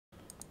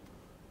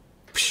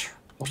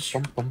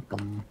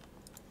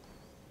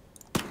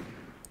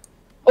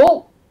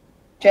Oh,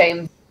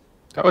 James.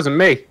 That wasn't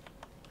me.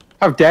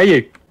 How dare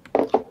you?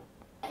 I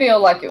feel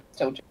like it was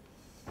still James.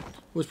 It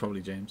was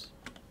probably James.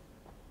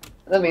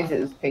 That means it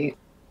was Pete.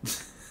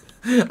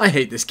 I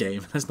hate this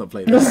game. Let's not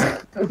play this.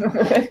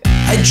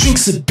 I drink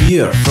the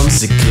beer from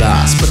the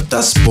glass, but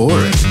that's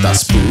boring.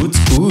 That's boots,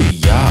 ooh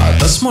yeah,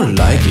 that's more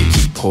like it,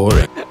 keep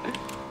pouring.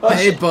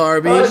 Hey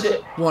Barbie,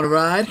 wanna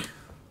ride?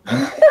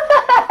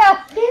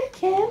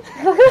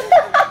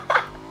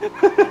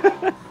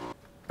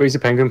 But he's a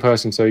penguin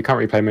person, so he can't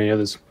really play many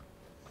others.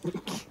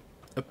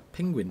 A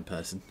penguin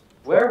person?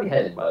 Where are we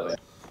headed, by the way?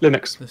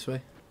 Linux. This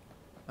way?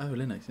 Oh,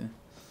 Linux, yeah.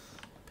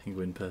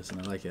 Penguin person,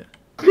 I like it.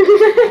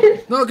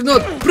 No, British!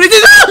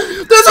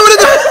 That's what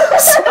it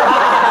is!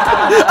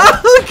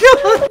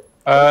 Oh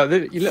god!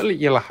 The little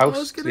yellow house I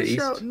was to gonna the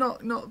shout,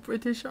 east. not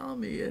British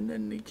Army, and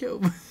then he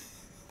killed me.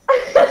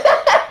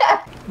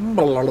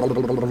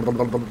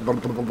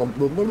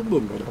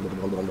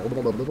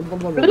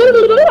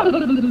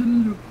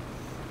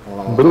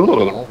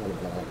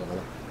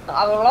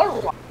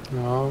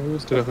 Oh,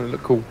 still doesn't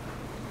look cool.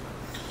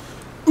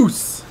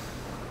 Oos!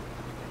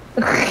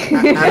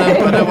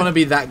 Adam, I don't want to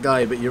be that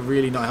guy, but you're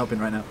really not helping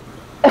right now.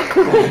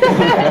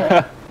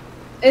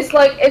 It's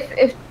like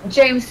if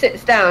James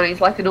sits down,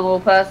 he's like a normal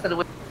person, and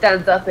when he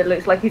stands up, it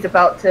looks like he's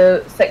about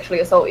to sexually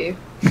assault you.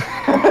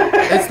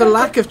 It's the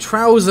lack of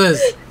trousers.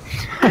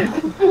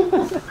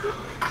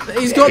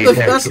 He's got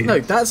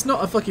the that's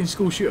not a fucking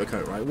school shooter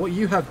coat, right? What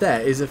you have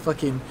there is a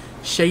fucking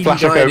shady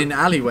Flasher guy coat. in an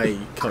alleyway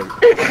coat.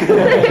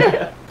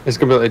 It's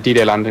gonna be like the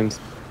D-Day landings.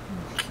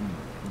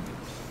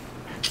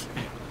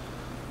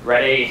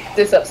 Ready.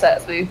 This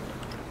upsets me.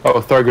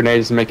 Oh, throw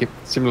grenades and make it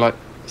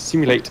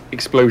simulate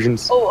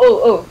explosions.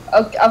 Oh!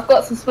 I've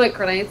got some smoke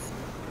grenades.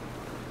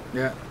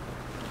 Yeah.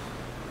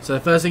 So the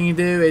first thing you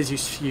do is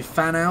you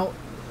fan out.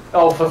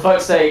 Oh, for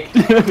fuck's sake.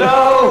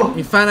 No!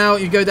 You fan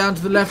out, you go down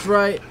to the left,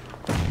 right.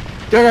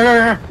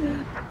 Yeah.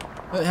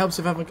 It helps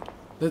if having...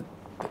 There's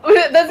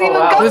even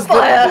wow.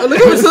 gunfire! Look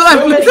to the left, So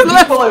look many to the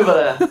left! people over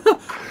there.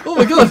 Oh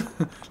my god!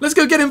 Let's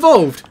go get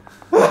involved!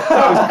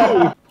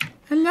 That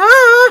Hello?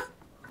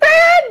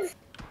 Friends!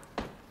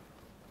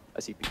 I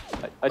see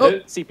people. I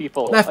don't see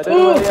people. Left. I don't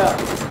know where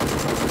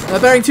they are.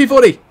 Bearing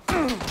 240.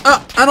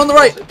 And on the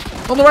right.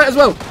 On the right as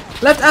well.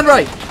 Left and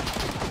right.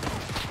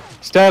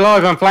 Stay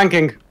alive, I'm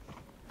flanking.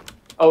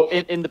 Oh,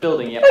 in the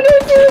building, yeah. I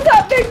don't see what's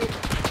happening!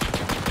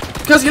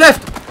 Cuzzy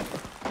left.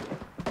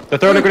 They're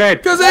throwing a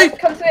grenade. Cuzzy!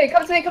 Come to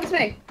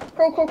me!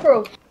 Crawl!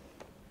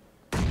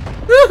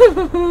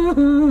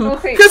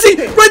 Cuzzy!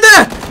 Right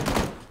there!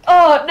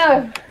 Oh,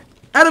 no!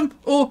 Adam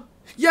or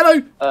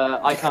yellow.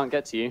 I can't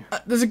get to you.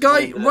 There's a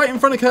guy right in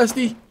front of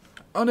Kirsty.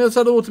 On the other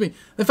side of the wall to me.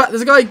 In fact,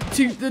 there's a guy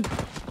to the...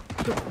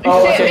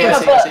 Oh, see okay, it,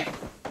 I see.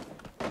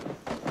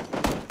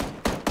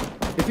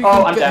 If you Oh,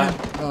 can I'm get down.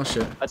 him- Oh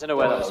shit. I don't know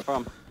where that was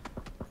from.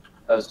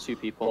 That was 2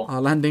 people. Our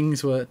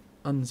landings were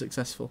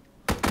unsuccessful.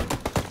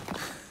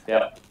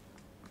 Yeah.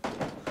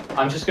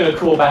 I'm just gonna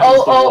crawl back into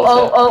the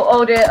water.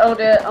 Oh dear, oh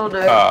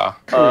no.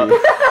 Oh.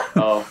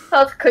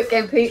 That was a quick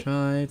game, Pete.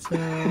 Try to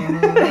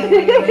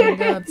I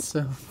got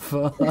so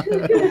far.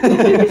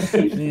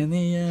 In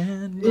the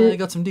end, I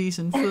got some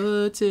decent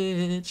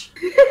footage.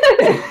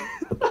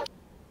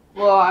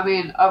 Well, I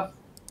mean, I'm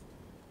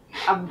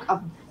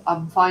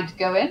fine to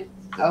go in.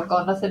 I've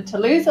got nothing to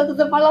lose other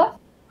than my life.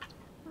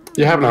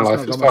 You have no It's life,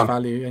 not it's got much fun.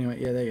 value. Anyway,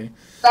 yeah, there you go.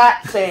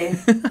 That's it.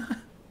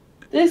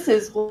 This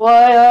is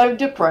why I'm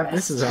depressed.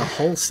 This is a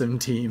wholesome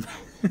team.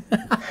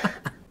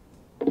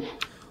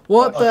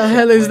 What the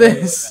hell is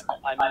this?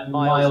 I'm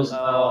miles.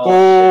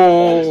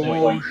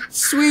 Oh.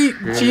 Sweet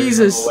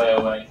Jesus.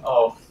 Away.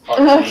 Oh, fuck.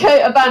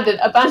 Okay,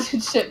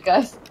 abandoned ship,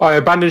 guys. I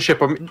abandoned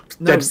ship on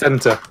No. dead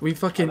center. We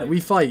fight. I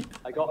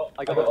got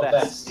the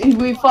vest.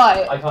 We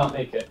fight. I can't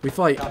make it. We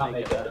fight. I can't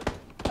make it.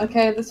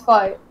 Okay, let's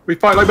fight. We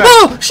fight like that.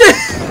 Oh shit!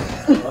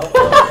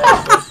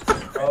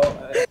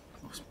 Oh,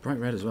 It's bright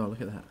red as well.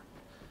 Look at that.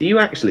 Do you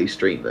actually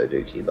stream though,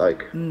 Dukey?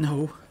 Like,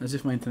 No, as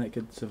if my internet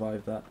could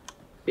survive that.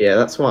 yeah,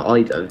 that's why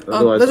I don't.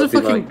 Otherwise, There's a I'd be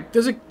fucking. like,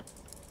 There's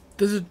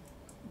a.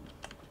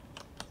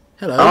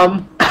 Hello.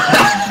 what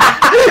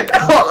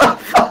the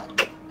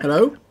fuck?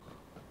 Hello.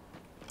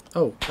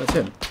 Oh, that's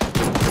him.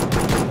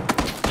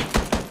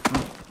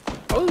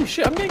 Holy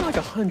shit, I'm getting like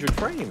 100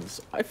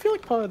 frames. I feel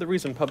like part of the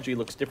reason PUBG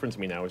looks different to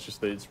me now is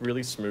just that it's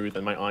really smooth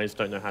and my eyes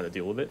don't know how to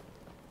deal with it.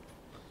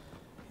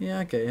 Yeah,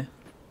 I get you.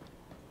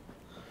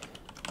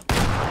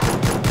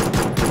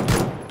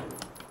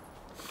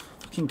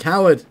 Fucking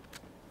coward.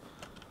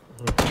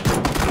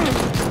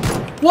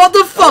 What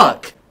the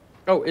fuck?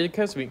 Oh, it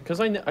occurs to me, because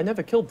I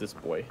never killed this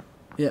boy.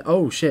 Yeah,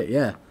 oh shit,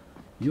 yeah.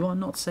 You are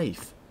not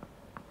safe.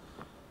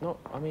 No,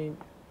 I mean...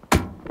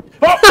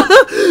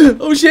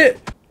 Oh shit!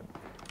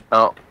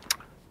 Oh.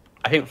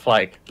 I think for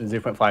like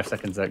 0.5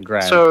 seconds at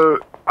Graham. So,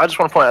 I just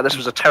want to point out this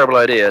was a terrible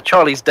idea.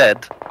 Charlie's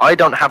dead. I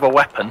don't have a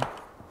weapon.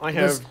 I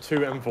have 2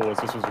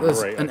 M4s, this was There's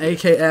great. an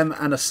AKM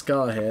and a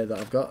SCAR here that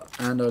I've got,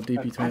 and a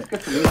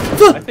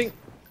DP20. I think...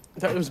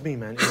 That was me,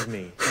 man, it was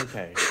me.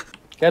 Okay.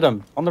 Get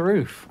him on the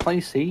roof. Can't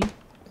you see?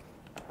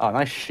 Oh,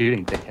 nice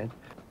shooting, dickhead.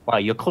 Wow,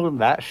 you're calling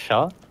that a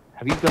shot?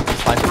 Have you gone to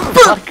sniper?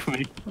 Fuck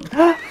me.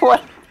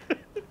 What?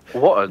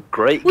 What a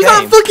great Was game.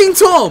 that fucking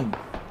Tom?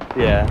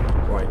 Yeah.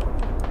 Right.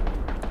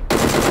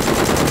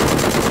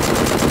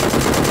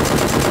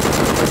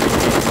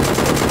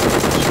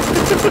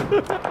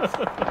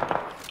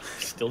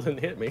 Still didn't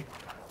hit me.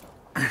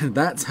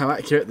 That's how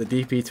accurate the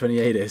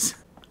DP28 is.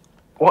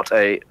 What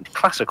a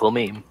classical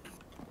meme.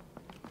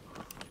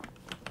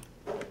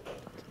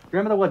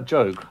 Remember the word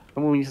joke?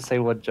 Remember when we used to say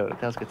word joke?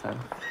 That was a good time.